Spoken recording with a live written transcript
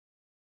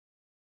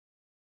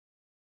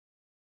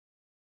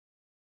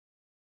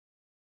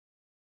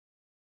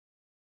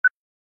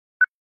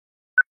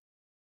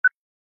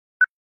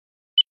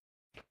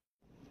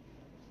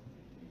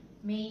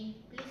May,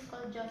 please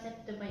call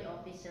Joseph to my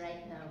office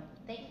right now.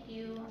 Thank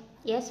you.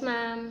 Yes,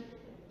 ma'am.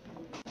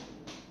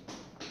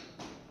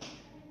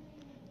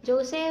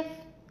 Joseph,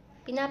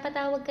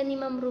 pinapatawag ka ni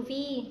Ma'am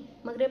Ruby.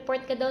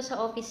 Mag-report ka daw sa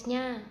office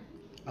niya.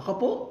 Ako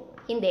po?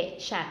 Hindi,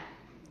 siya.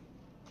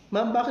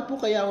 Ma'am, bakit po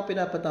kaya ako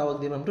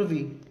pinapatawag ni Ma'am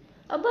Ruby?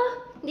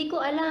 Aba, hindi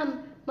ko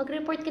alam.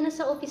 Mag-report ka na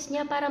sa office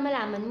niya para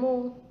malaman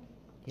mo.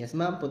 Yes,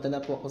 ma'am. Punta na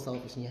po ako sa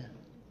office niya.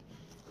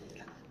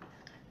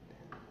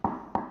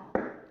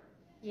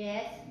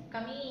 Yes,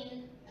 come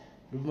in.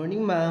 Good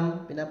morning,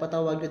 ma'am.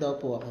 Pinapatawag niyo daw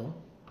po ako.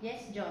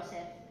 Yes,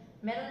 Joseph.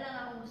 Meron lang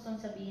akong gustong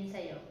sabihin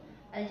sa'yo.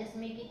 I'll just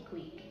make it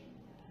quick.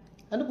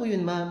 Ano po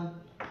yun, ma'am?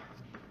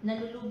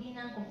 Nalulugi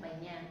na ang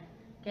kumpanya.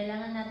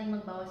 Kailangan nating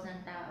magbawas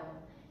ng tao.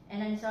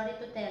 And I'm sorry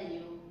to tell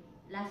you,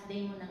 last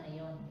day mo na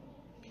ngayon.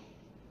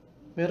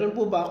 Meron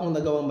po ba akong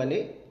nagawang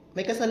mali?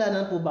 May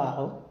kasalanan po ba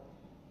ako?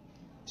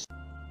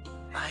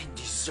 I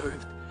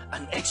deserved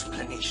an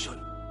explanation.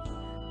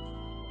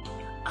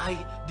 I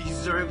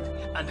deserved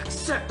an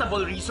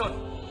acceptable reason.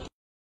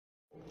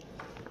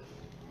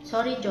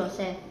 Sorry,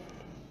 Joseph.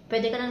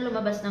 Pwede ka nang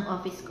lumabas ng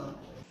office ko.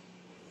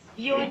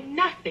 You're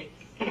nothing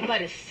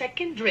but a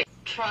second-rate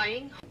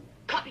trying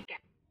copycat.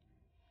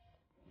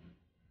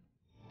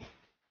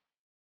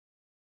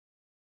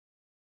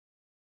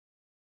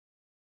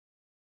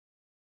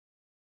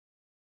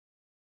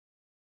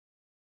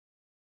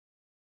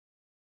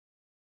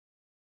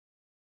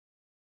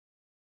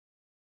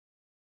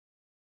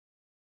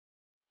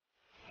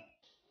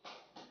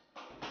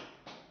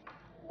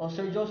 O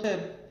Sir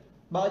Joseph,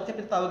 bakit ka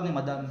pinatawag ni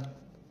Madam?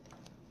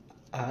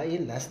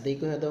 Last day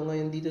ko na daw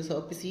ngayon dito sa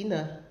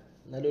opisina.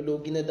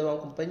 Nalulugi na daw ang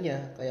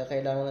kumpanya, kaya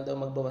kailangan na daw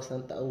magbawas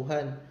ng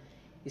tauhan.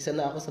 Isa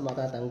na ako sa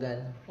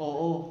matatanggal.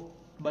 Oo,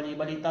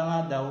 bali-balita nga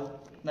daw,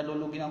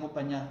 nalulugi ng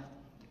kumpanya.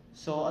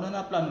 So ano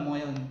na plano mo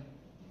ngayon?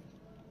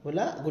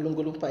 Wala,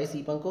 gulong-gulong pa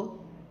isipan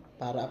ko.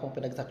 Para akong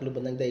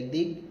pinagsakluban ng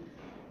daigdig.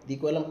 Di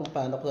ko alam kung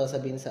paano ko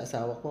sasabihin sa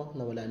asawa ko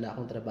na wala na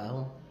akong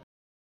trabaho.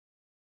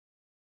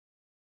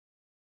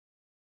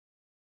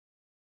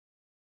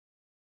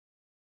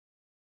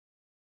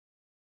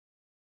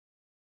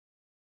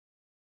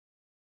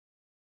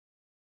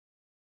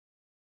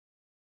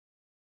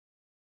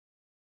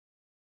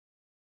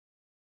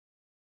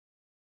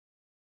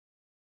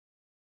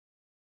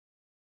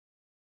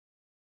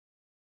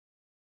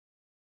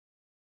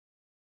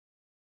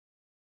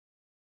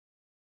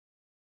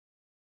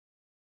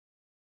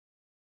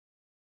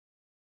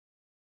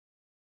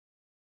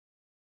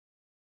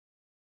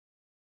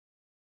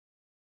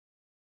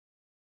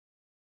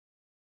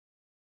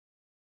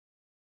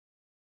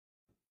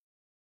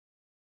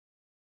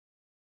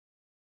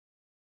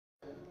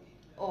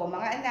 O,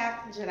 mga anak,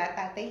 dyan na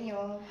tatay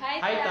nyo.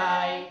 Hi,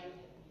 Tay!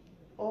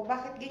 O,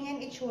 bakit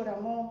ganyan itsura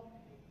mo?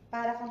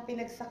 Para kang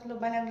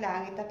pinagsakluban ng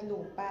langit at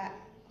lupa.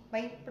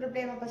 May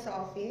problema ba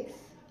sa office?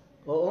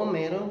 Oo,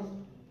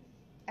 meron.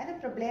 Ano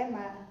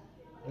problema?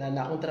 Wala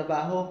na akong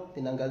trabaho.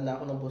 Tinanggal na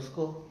ako ng boss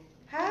ko.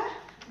 Ha?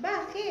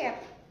 Bakit?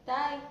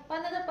 Tay,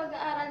 paano na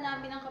pag-aaral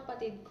namin ng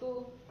kapatid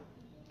ko?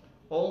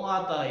 Oo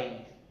nga,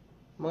 Tay.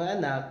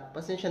 Mga anak,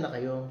 pasensya na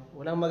kayo.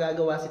 Walang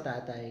magagawa si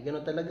tatay.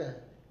 Ganun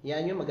talaga.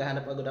 Yan yun,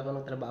 maghahanap agad ako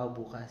ng trabaho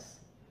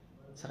bukas.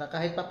 Saka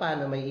kahit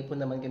papano, may ipon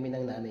naman kami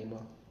ng nanay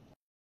mo.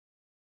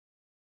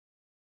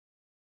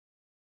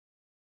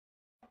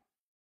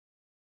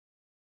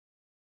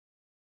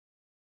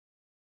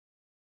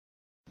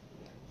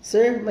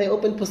 Sir, may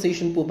open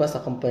position po ba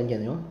sa kumpanya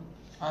niyo?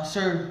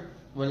 Sir,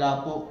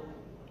 wala po.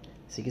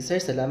 Sige sir,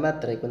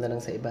 salamat. Try ko na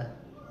lang sa iba.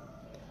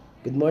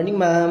 Good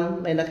morning ma'am.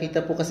 May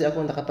nakita po kasi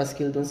akong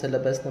nakapaskil dun sa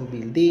labas ng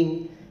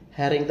building.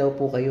 Hiring daw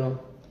po kayo.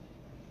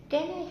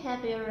 Can I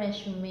have your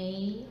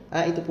resume?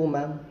 Ito po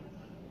ma'am.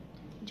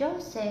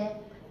 Joseph,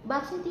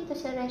 base dito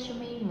sa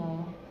resume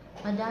mo,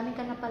 madami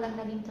ka na palang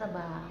naging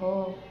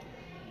trabaho.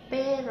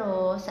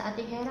 Pero sa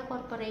Atihera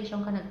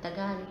Corporation ka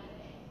nagtagal.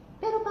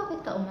 Pero bakit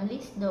ka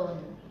umalis doon?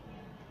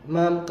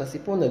 Ma'am,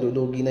 kasi po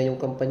nalulugi na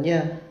yung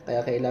kumpanya.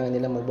 Kaya kailangan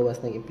nilang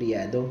magbawas ng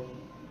empleyado.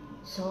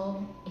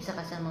 So, isa ka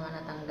sa mga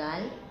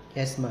natanggal?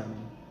 Yes ma'am.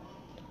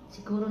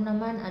 Siguro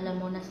naman alam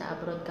mo na sa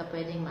abroad ka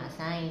pwedeng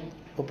ma-assign.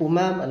 Opo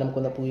ma'am, alam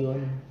ko na po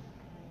yun.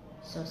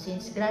 So,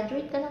 since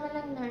graduate ka naman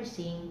ng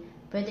nursing,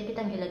 pwede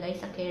kitang ilagay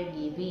sa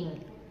caregiving.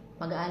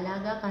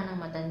 Mag-aalaga ka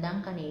ng matandang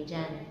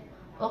Canadian.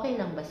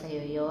 Okay lang ba sa'yo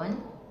yon?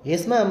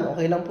 Yes ma'am,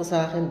 okay lang po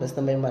sa akin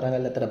basta may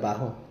marangal na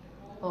trabaho.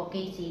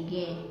 Okay,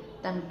 sige.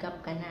 Tanggap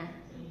ka na.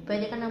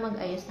 Pwede ka na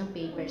mag-ayos ng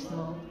papers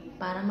mo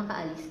para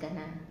makaalis ka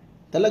na.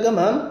 Talaga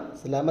ma'am?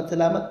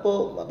 Salamat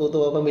po.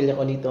 Matutuwa pamilya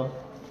ko nito.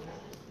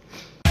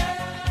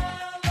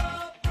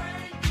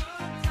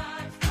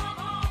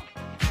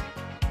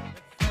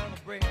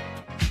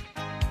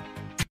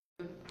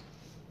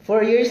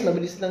 Four years,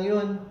 mabilis lang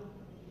yun.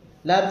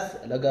 Labs,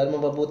 alagaan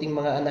mo mabuting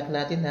mga anak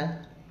natin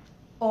ha.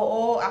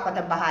 Oo, ako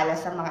na bahala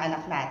sa mga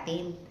anak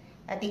natin.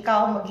 At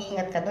ikaw,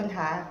 mag-iingat ka dun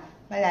ha.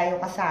 Malayo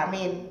ka sa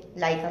amin.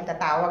 Like ang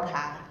tatawag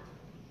ha.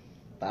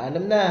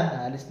 Paalam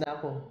na, aalis na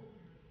ako.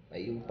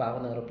 May pa ako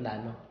ng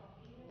aeroplano.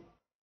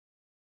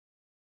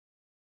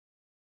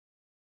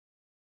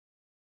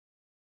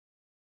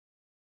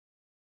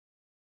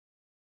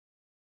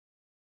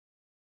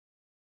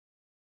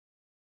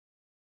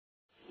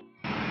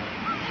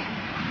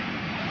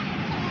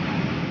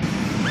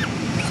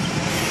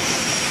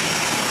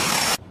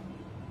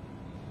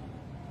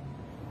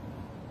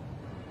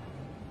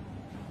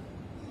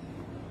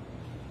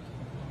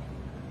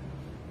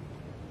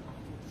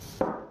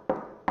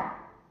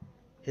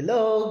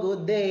 Hello,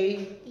 good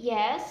day.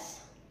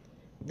 Yes?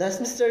 Does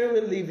Mr.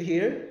 Will live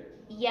here?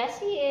 Yes,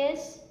 he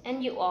is.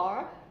 And you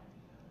are?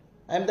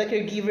 I'm the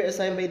caregiver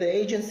assigned by the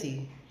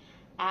agency.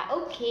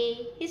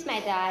 Okay. He's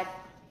my dad.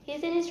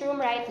 He's in his room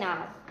right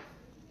now.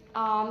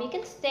 You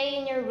can stay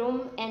in your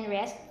room and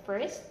rest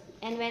first.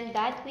 And when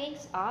Dad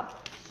wakes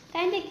up,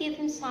 kindly give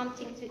him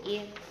something to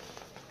eat.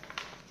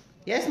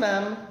 Yes,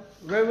 ma'am.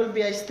 Where will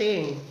be I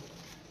staying?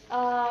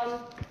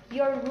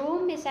 Your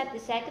room is at the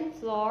second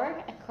floor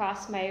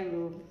across my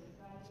room.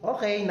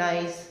 Okay,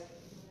 nice.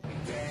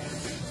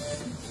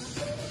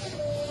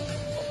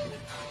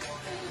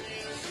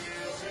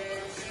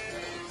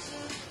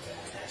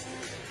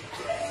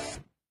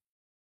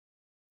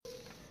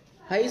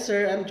 Hi,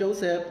 sir. I'm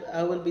Joseph.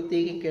 I will be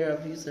taking care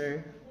of you,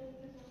 sir.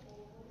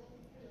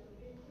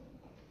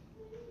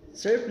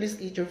 Sir, please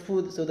eat your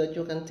food so that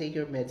you can take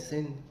your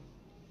medicine.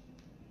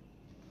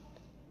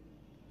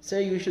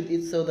 Sir, you should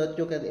eat so that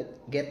you can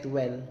get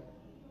well.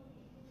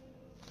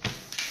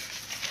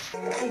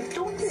 I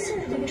don't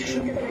deserve to be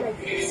treated like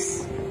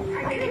this.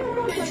 I care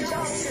about the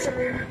job,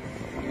 sir.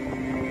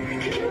 I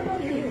care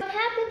about you. What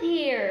happened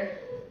here?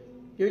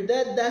 Your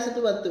dad doesn't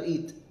want to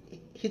eat.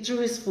 He threw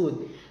his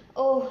food.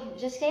 Oh,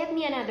 just get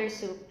me another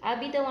soup. I'll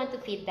be the one to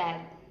feed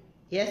Dad.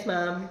 Yes,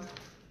 ma'am.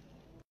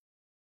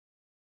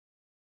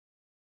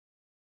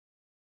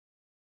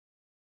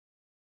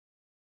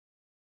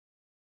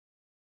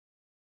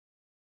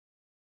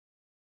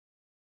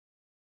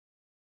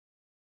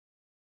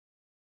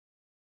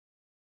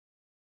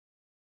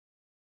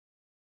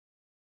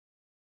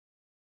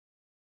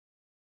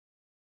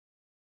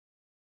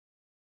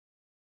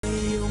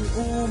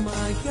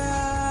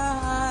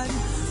 Umagahan,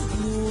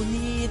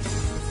 ngunit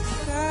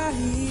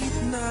kahit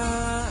na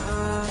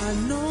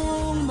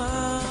anong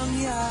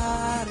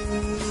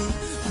mangyari,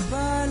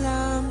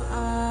 balang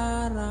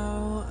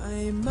araw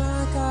ay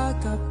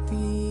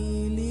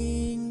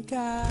makakapiling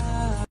ka.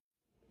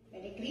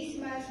 Merry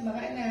Christmas,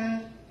 mga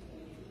anak.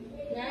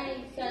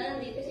 Nay, sana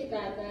nandito si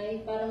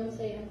tatay para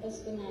masaya ang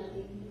Pasko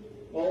natin.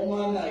 Oo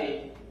nga,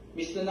 Nay.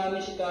 Miss na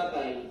namin si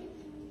tatay.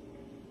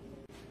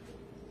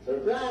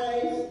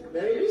 Surprise!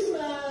 Merry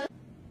Christmas!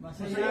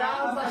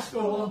 Masaya ang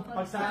Pasko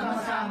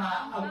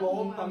pagsama-sama ang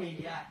buong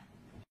pamilya.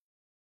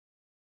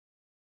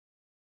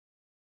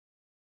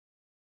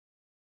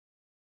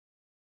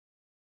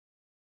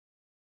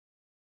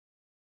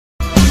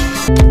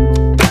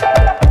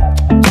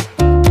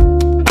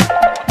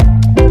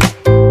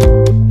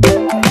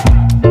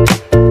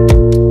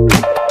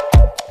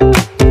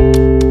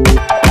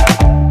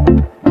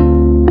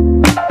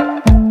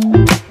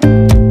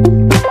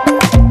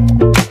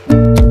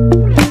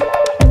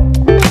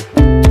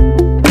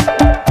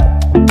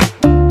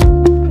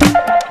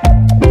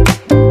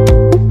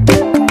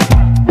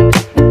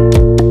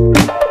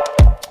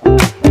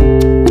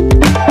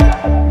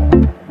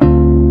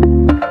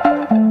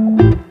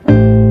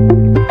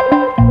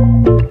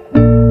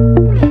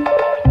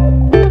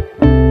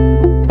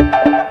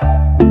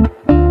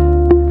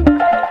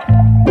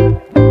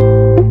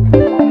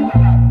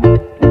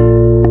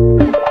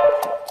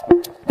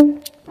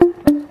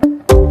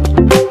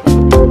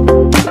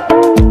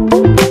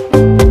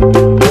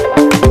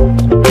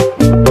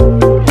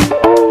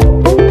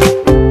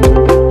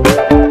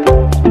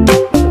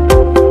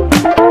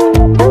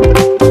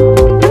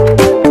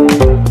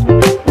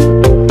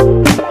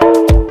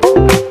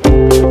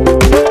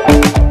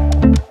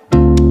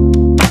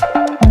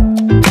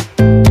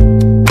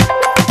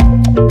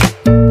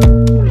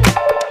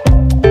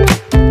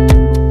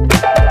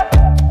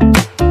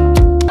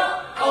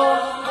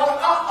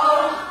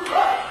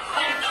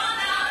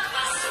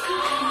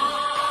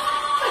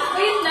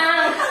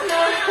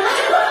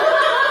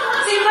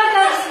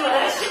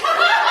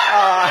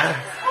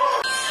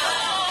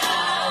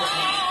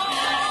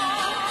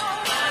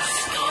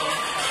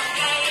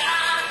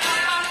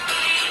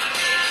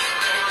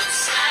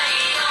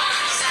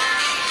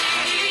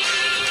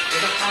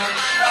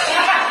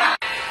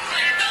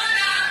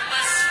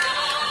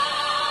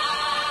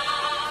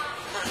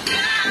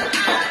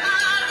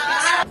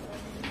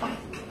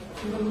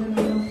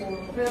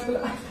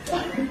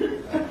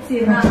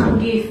 Sira ang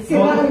gift.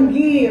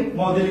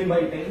 Modeling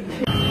by Tay.